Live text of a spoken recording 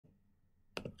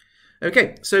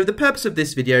Okay, so the purpose of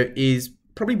this video is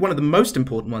probably one of the most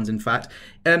important ones, in fact.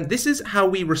 This is how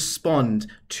we respond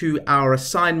to our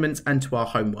assignments and to our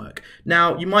homework.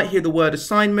 Now, you might hear the word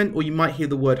assignment or you might hear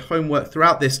the word homework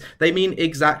throughout this. They mean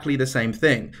exactly the same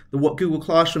thing. What Google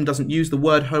Classroom doesn't use the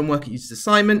word homework, it uses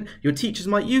assignment. Your teachers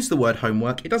might use the word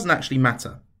homework. It doesn't actually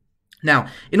matter. Now,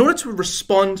 in order to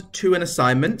respond to an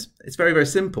assignment, it's very, very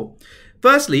simple.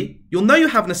 Firstly, you'll know you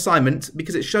have an assignment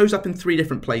because it shows up in 3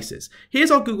 different places. Here's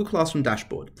our Google Classroom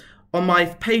dashboard. On my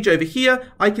page over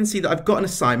here, I can see that I've got an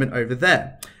assignment over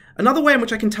there. Another way in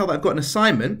which I can tell that I've got an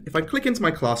assignment, if I click into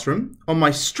my classroom, on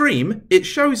my stream, it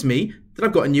shows me that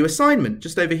I've got a new assignment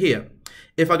just over here.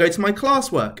 If I go to my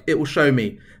classwork, it will show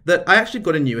me that I actually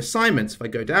got a new assignment. If I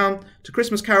go down to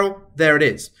Christmas Carol, there it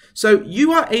is. So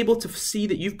you are able to see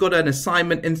that you've got an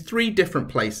assignment in 3 different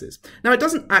places. Now, it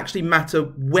doesn't actually matter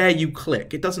where you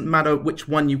click. It doesn't matter which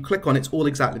one you click on. It's all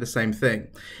exactly the same thing.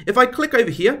 If I click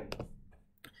over here,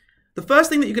 the first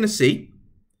thing that you're going to see,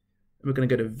 and we're going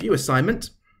to go to View Assignment,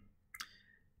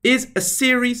 is a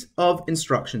series of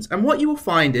instructions. And what you will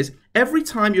find is every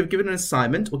time you're given an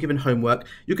assignment or given homework,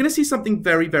 you're going to see something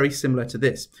very, very similar to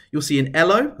this. You'll see an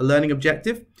LO, a learning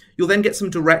objective. You'll then get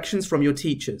some directions from your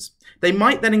teachers. They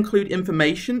might then include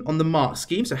information on the mark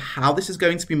scheme, so how this is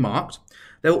going to be marked.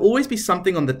 There will always be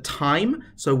something on the time,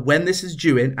 so when this is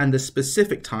due in, and the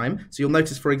specific time. So you'll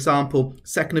notice, for example,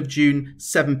 2nd of June,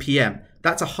 7 p.m.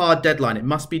 That's a hard deadline. It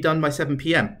must be done by 7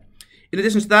 p.m. In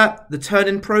addition to that, the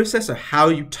turn-in process, so how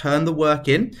you turn the work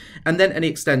in, and then any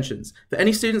extensions. For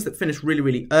any students that finish really,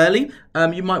 really early,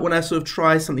 you might want to sort of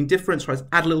try something different, try to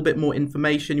add a little bit more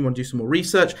information, you want to do some more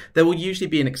research. There will usually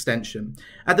be an extension.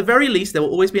 At the very least, there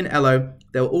will always be an LO,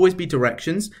 there will always be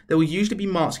directions, there will usually be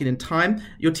marks in time.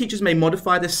 Your teachers may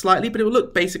modify this slightly, but it will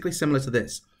look basically similar to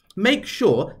this. Make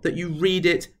sure that you read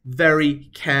it very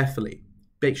carefully.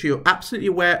 Make sure you're absolutely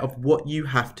aware of what you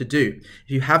have to do. If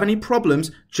you have any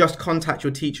problems, just contact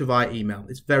your teacher via email.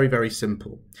 It's very, very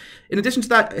simple. In addition to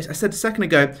that, I said a second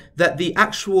ago that the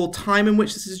actual time in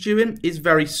which this is due in is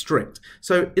very strict.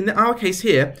 So in our case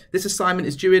here, this assignment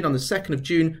is due in on the 2nd of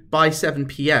June by 7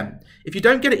 p.m. If you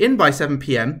don't get it in by 7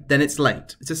 p.m., then it's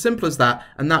late. It's as simple as that,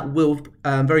 and that will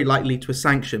very likely lead to a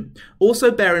sanction.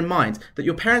 Also bear in mind that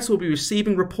your parents will be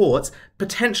receiving reports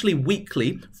potentially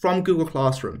weekly from Google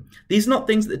Classroom. These are not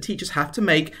things that the teachers have to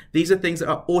make. These are things that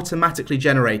are automatically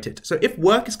generated. So if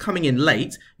work is coming in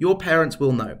late, your parents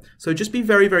will know. So just be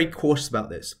very, very cautious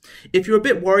about this. If you're a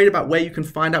bit worried about where you can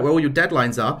find out where all your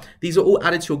deadlines are, these are all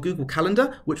added to your Google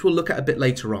Calendar, which we'll look at a bit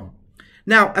later on.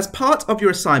 Now, as part of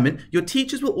your assignment, your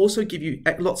teachers will also give you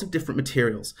lots of different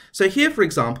materials. So here, for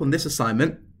example, in this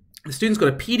assignment, the student's got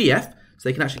a PDF, so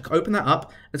they can actually open that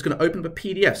up, and it's going to open up a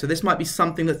PDF. So this might be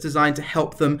something that's designed to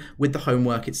help them with the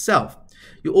homework itself.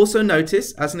 You'll also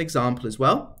notice, as an example as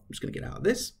well, I'm just going to get out of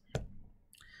this,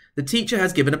 the teacher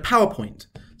has given a PowerPoint.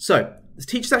 So the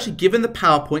teacher's actually given the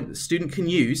PowerPoint that the student can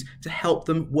use to help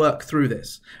them work through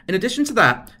this. In addition to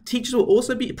that, teachers will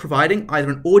also be providing either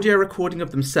an audio recording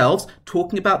of themselves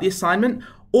talking about the assignment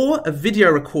or a video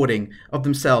recording of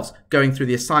themselves going through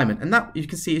the assignment. And that, you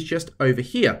can see, is just over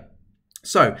here.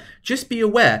 So just be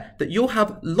aware that you'll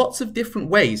have lots of different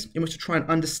ways in which to try and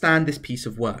understand this piece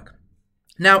of work.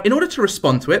 Now, in order to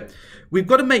respond to it, we've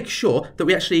got to make sure that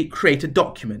we actually create a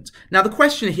document. Now, the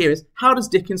question here is, how does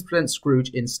Dickens present Scrooge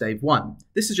in Stave 1?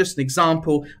 This is just an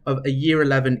example of a Year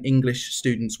 11 English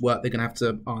student's work they're going to have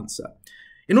to answer.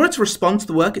 In order to respond to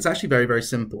the work, it's actually very, very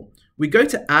simple. We go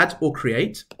to Add or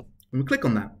Create, and we click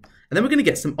on that. And then we're going to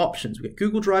get some options. We get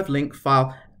Google Drive, Link,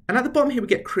 File, and at the bottom here we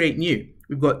get Create New.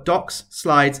 We've got Docs,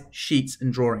 Slides, Sheets,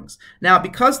 and Drawings. Now,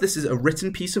 because this is a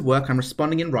written piece of work, I'm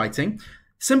responding in writing,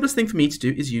 simplest thing for me to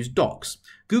do is use Docs.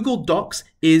 Google Docs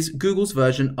is Google's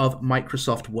version of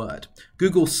Microsoft Word.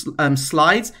 Google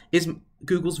Slides is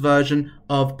Google's version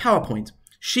of PowerPoint.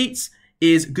 Sheets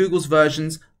is Google's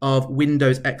versions of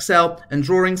Windows Excel, and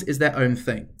Drawings is their own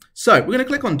thing. So we're going to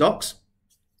click on Docs,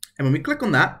 and when we click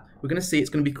on that, we're going to see it's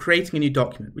going to be creating a new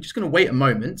document. We're just going to wait a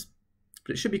moment,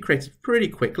 but it should be created pretty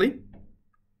quickly.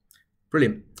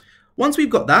 Brilliant. Once we've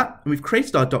got that, and we've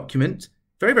created our document,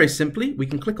 very, very simply, we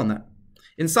can click on that.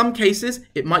 In some cases,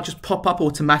 it might just pop up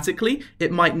automatically.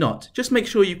 It might not. Just make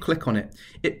sure you click on it.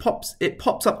 It pops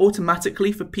up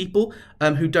automatically for people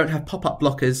who don't have pop-up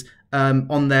blockers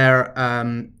on their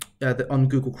on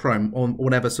Google Chrome or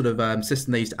whatever sort of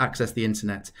system they use to access the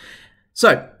internet.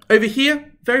 So over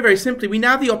here, very, very simply, we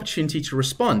now have the opportunity to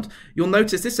respond. You'll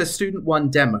notice this says Student 1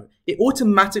 Demo. It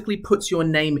automatically puts your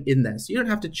name in there, so you don't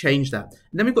have to change that.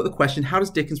 And then we've got the question, how does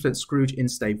Dickens present Scrooge in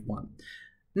Stave 1?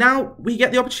 Now we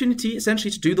get the opportunity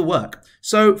essentially to do the work.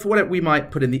 So for whatever we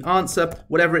might put in the answer,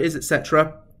 whatever it is,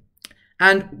 etc.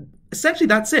 And essentially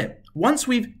that's it. Once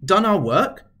we've done our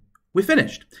work, we're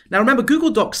finished. Now remember,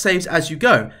 Google Docs saves as you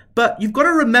go, but you've got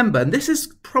to remember, and this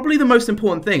is probably the most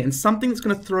important thing and something that's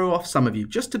going to throw off some of you,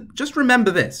 just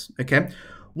remember this, okay?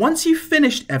 Once you've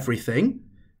finished everything,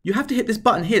 you have to hit this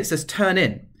button here that says turn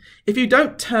in. If you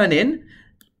don't turn in,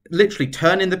 literally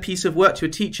turn in the piece of work to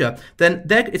your teacher, then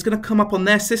it's going to come up on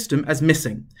their system as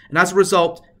missing. And as a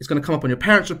result, it's going to come up on your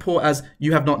parents' report as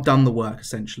you have not done the work,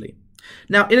 essentially.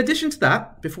 Now, in addition to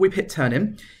that, before we hit turn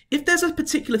in, if there's a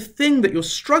particular thing that you're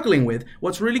struggling with,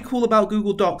 what's really cool about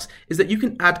Google Docs is that you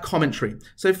can add commentary.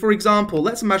 So for example,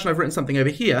 let's imagine I've written something over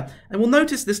here, and we'll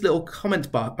notice this little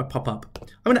comment bar pop up.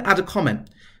 I'm going to add a comment.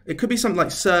 It could be something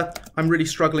like, "Sir, I'm really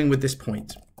struggling with this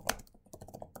point."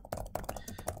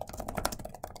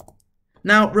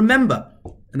 Now remember,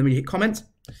 and then we hit comment.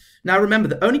 Now remember,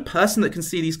 the only person that can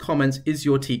see these comments is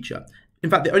your teacher. In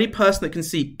fact, the only person that can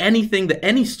see anything that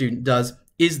any student does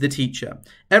is the teacher.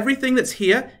 Everything that's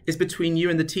here is between you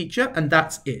and the teacher, and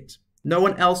that's it. No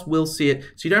one else will see it,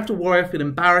 so you don't have to worry or feel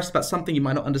embarrassed about something you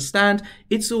might not understand.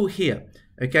 It's all here,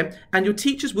 okay? And your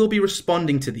teachers will be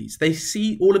responding to these. They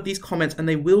see all of these comments and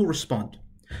they will respond.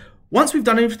 Once we've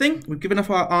done everything, we've given up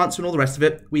our answer and all the rest of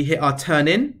it, we hit our turn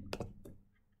in.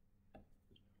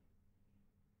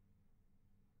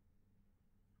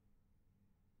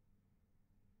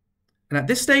 And at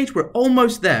this stage, we're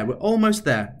almost there. We're almost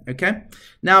there, okay?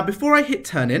 Now, before I hit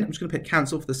turn in, I'm just going to hit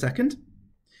cancel for the second.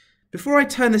 Before I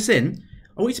turn this in,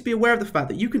 I want you to be aware of the fact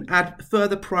that you can add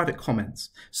further private comments.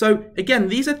 So again,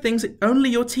 these are things that only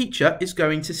your teacher is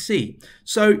going to see.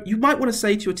 So you might want to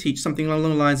say to your teacher something along the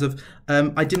lines of,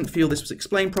 "I didn't feel this was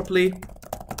explained properly.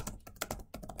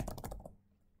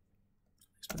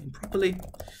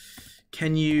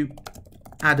 Can you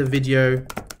add a video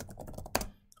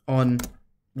on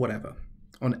whatever,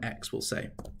 on X, we'll say,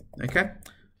 okay?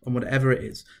 On whatever it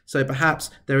is. So perhaps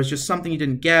there is just something you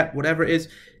didn't get, whatever it is.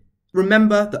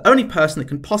 Remember, the only person that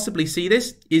can possibly see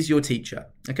this is your teacher,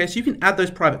 okay? So you can add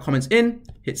those private comments in,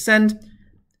 hit send,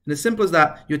 and as simple as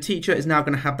that, your teacher is now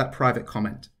going to have that private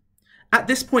comment. At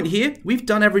this point here, we've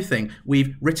done everything.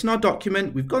 We've written our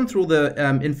document, we've gone through all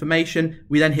the information,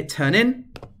 we then hit turn in.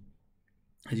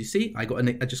 As you see, I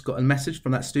just got a message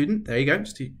from that student. There you go,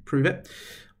 just to prove it.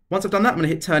 Once I've done that, I'm going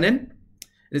to hit turn in.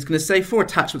 And it's going to say 4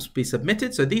 attachments will be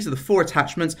submitted. So these are the 4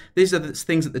 attachments. These are the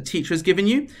things that the teacher has given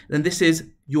you. And this is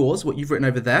yours, what you've written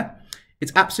over there.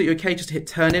 It's absolutely okay just to hit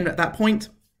turn in at that point.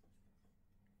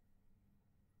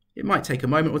 It might take a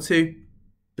moment or two,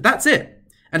 but that's it.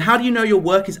 And how do you know your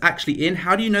work is actually in?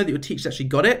 How do you know that your teacher's actually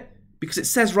got it? Because it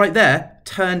says right there,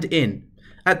 turned in.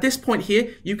 At this point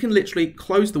here, you can literally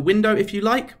close the window if you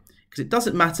like, because it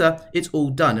doesn't matter, it's all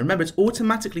done. And remember, it's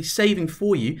automatically saving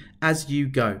for you as you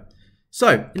go.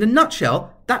 So, in a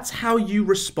nutshell, that's how you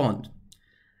respond.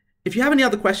 If you have any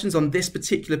other questions on this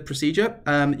particular procedure,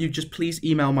 you just please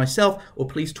email myself or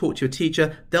please talk to your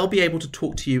teacher. They'll be able to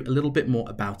talk to you a little bit more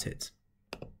about it.